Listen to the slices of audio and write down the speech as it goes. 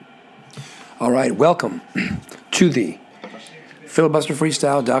All right, welcome to the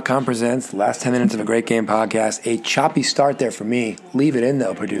filibusterfreestyle.com presents Last 10 Minutes of a Great Game podcast. A choppy start there for me. Leave it in,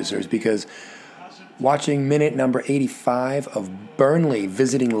 though, producers, because watching minute number 85 of Burnley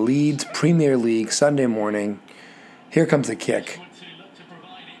visiting Leeds Premier League Sunday morning. Here comes the kick.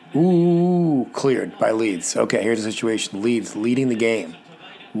 Ooh, cleared by Leeds. Okay, here's the situation. Leeds leading the game.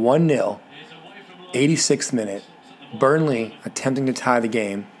 1-0, 86th minute. Burnley attempting to tie the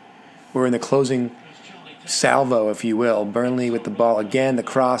game. We're in the closing salvo, if you will. Burnley with the ball again. The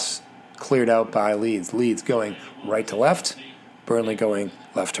cross cleared out by Leeds. Leeds going right to left. Burnley going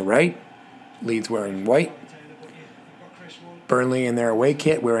left to right. Leeds wearing white. Burnley in their away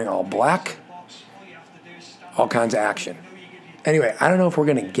kit wearing all black. All kinds of action. Anyway, I don't know if we're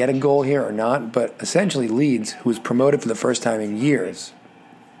going to get a goal here or not, but essentially Leeds, who was promoted for the first time in years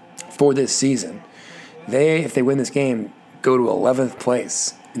for this season, if they win this game, go to 11th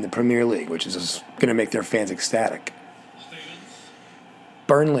place in the Premier League, which is going to make their fans ecstatic.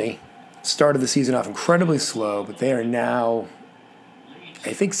 Burnley started the season off incredibly slow, but they are now,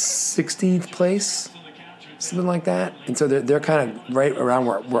 I think, 16th place, something like that. And so they're kind of right around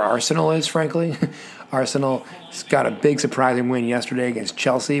where Arsenal is, frankly. Arsenal got a big surprising win yesterday against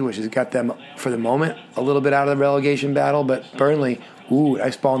Chelsea, which has got them, for the moment, a little bit out of the relegation battle. But Burnley,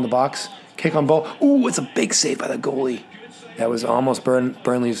 nice ball in the box. Kick on ball. It's a big save by the goalie. That was almost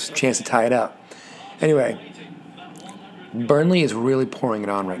Burnley's chance to tie it up. Anyway, Burnley is really pouring it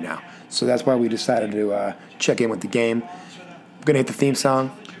on right now. So that's why we decided to check in with the game. I'm going to hit the theme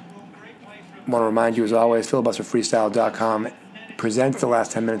song. I want to remind you, as always, filibusterfreestyle.com presents the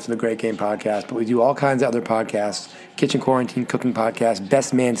Last 10 Minutes of the Great Game podcast, but we do all kinds of other podcasts, kitchen quarantine cooking podcasts,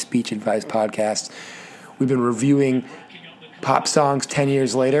 best man speech advice podcasts. We've been reviewing pop songs 10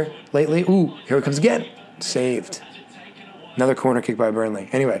 years later lately. Here it comes again. Saved. Another corner kick by Burnley.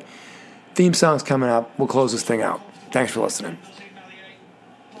 Anyway, theme song's coming up. We'll close this thing out. Thanks for listening.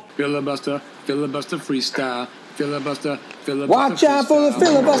 Filibuster freestyle. Filibuster. Watch out for the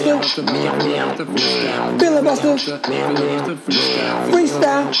filibuster. Filibuster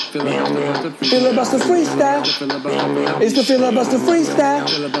freestyle. Filibuster freestyle. It's the filibuster freestyle.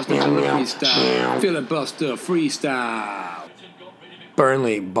 Filibuster freestyle.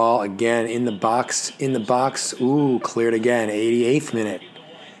 Burnley, ball again in the box. Cleared again. 88th minute.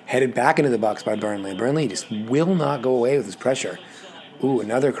 Headed back into the box by Burnley. Burnley just will not go away with his pressure.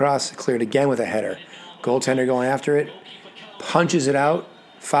 Another cross cleared again with a header. Goaltender going after it. Punches it out.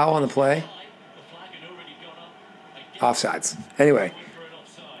 Foul on the play. Offsides. Anyway,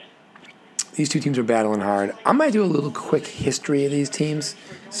 these two teams are battling hard. I might do a little quick history of these teams.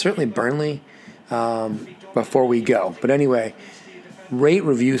 Certainly Burnley before we go. But anyway, rate,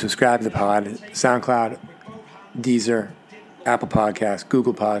 review, subscribe to the pod. SoundCloud, Deezer, Apple Podcasts,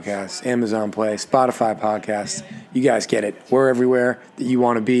 Google Podcasts, Amazon Play, Spotify Podcasts. You guys get it. We're everywhere that you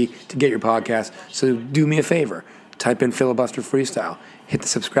want to be to get your podcast. So do me a favor. Type in Filibuster Freestyle. Hit the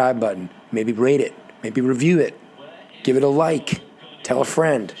subscribe button. Maybe rate it. Maybe review it. Give it a like. Tell a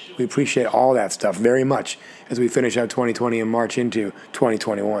friend. We appreciate all that stuff very much as we finish out 2020 and march into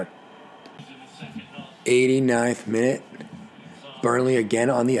 2021. 89th minute. Burnley again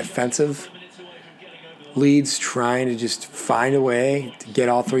on the offensive. Leeds trying to just find a way to get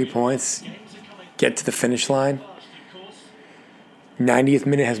all 3 points, get to the finish line. 90th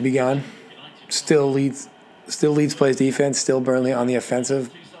minute has begun. Still Leeds plays defense. Still Burnley on the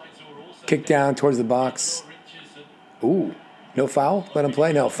offensive. Kick down towards the box. No foul? Let him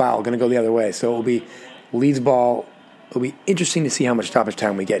play? No, foul. Going to go the other way. So it will be Leeds ball. It will be interesting to see how much stoppage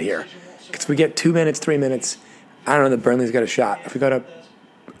time we get here. Because if we get 2 minutes, 3 minutes, I don't know that Burnley's got a shot. If we got a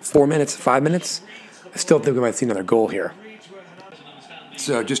 4 minutes, 5 minutes, I still think we might see another goal here.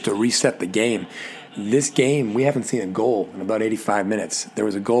 So just to reset the game, this game, we haven't seen a goal in about 85 minutes. There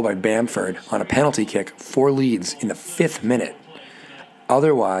was a goal by Bamford on a penalty kick for Leeds in the 5th minute.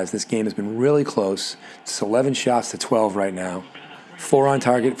 Otherwise, this game has been really close. It's 11 shots to 12 right now. 4 on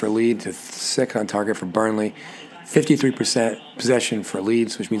target for Leeds to 6 on target for Burnley. 53% possession for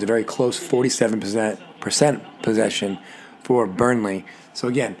Leeds, which means a very close 47% possession for Burnley. So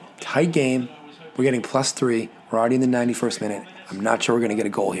again, tight game. We're getting +3. We're already in the 91st minute. I'm not sure we're going to get a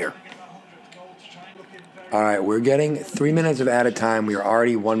goal here. All right, we're getting 3 minutes of added time. We are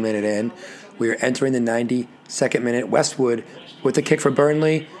already 1 minute in. We are entering the 92nd minute. Westwood with the kick for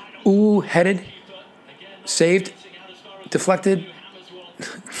Burnley. Headed. Saved. Deflected.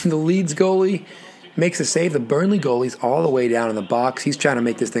 The Leeds goalie makes a save. The Burnley goalie's all the way down in the box. He's trying to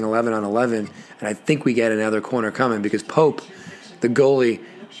make this thing 11 on 11. And I think we get another corner coming because Pope, the goalie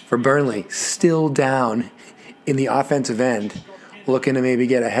for Burnley, still down in the offensive end looking to maybe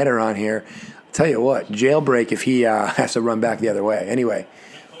get a header on here. I'll tell you what, jailbreak if he has to run back the other way. Anyway,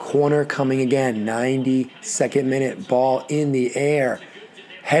 corner coming again, 92nd minute, ball in the air,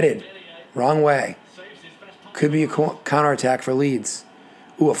 headed, wrong way. Could be a counterattack for Leeds.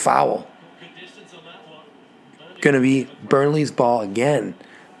 Ooh, a foul. Going to be Burnley's ball again.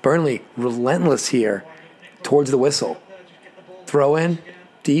 Burnley relentless here towards the whistle. Throw in,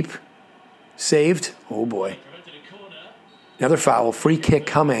 deep, saved. Oh boy. Another foul, free kick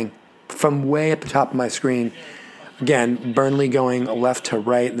coming from way at the top of my screen. Again, Burnley going left to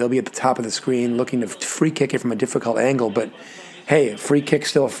right. They'll be at the top of the screen looking to free kick it from a difficult angle. But hey, free kick's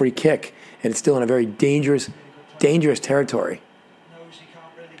still a free kick. And it's still in a very dangerous territory.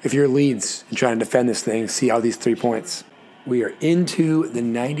 If you're Leeds and trying to defend this thing, see how these 3 points. We are into the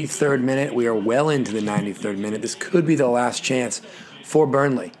 93rd minute. We are well into the 93rd minute. This could be the last chance for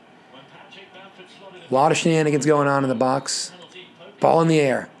Burnley. A lot of shenanigans going on in the box. Ball in the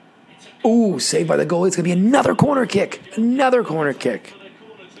air. Ooh, saved by the goalie. It's going to be another corner kick. Another corner kick.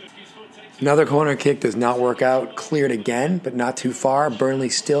 Another corner kick does not work out. Cleared again, but not too far. Burnley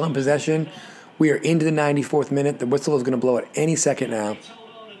still in possession. We are into the 94th minute. The whistle is going to blow at any second now.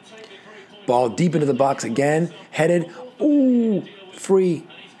 Ball deep into the box again. Headed. Ooh, free.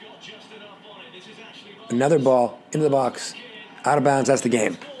 Another ball into the box. Out of bounds. That's the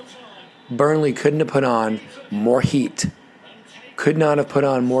game. Burnley couldn't have put on more heat. Could not have put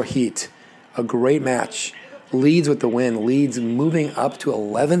on more heat. A great match. Leeds with the win. Leeds moving up to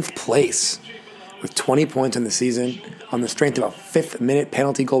 11th place with 20 points in the season on the strength of a 5th-minute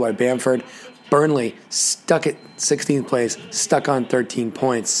penalty goal by Bamford. Burnley stuck at 16th place, stuck on 13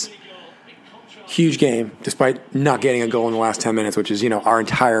 points. Huge game, despite not getting a goal in the last 10 minutes, which is, our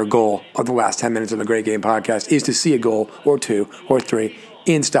entire goal of the last 10 minutes of the Great Game podcast is to see a goal or two or three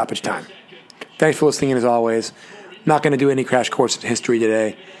in stoppage time. Thanks for listening, as always. Not going to do any crash course in history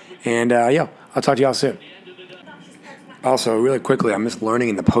today. And, I'll talk to y'all soon. Also, really quickly, I'm just learning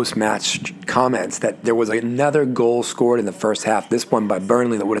in the post-match comments that there was another goal scored in the first half, this one by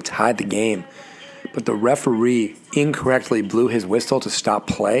Burnley, that would have tied the game. But the referee incorrectly blew his whistle to stop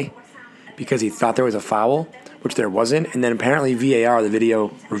play because he thought there was a foul, which there wasn't. And then apparently VAR, the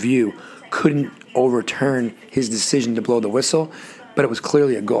video review, couldn't overturn his decision to blow the whistle, but it was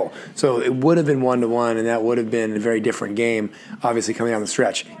clearly a goal. So it would have been 1-1, and that would have been a very different game, obviously, coming down the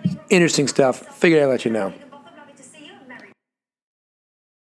stretch. Interesting stuff. Figured I'd let you know.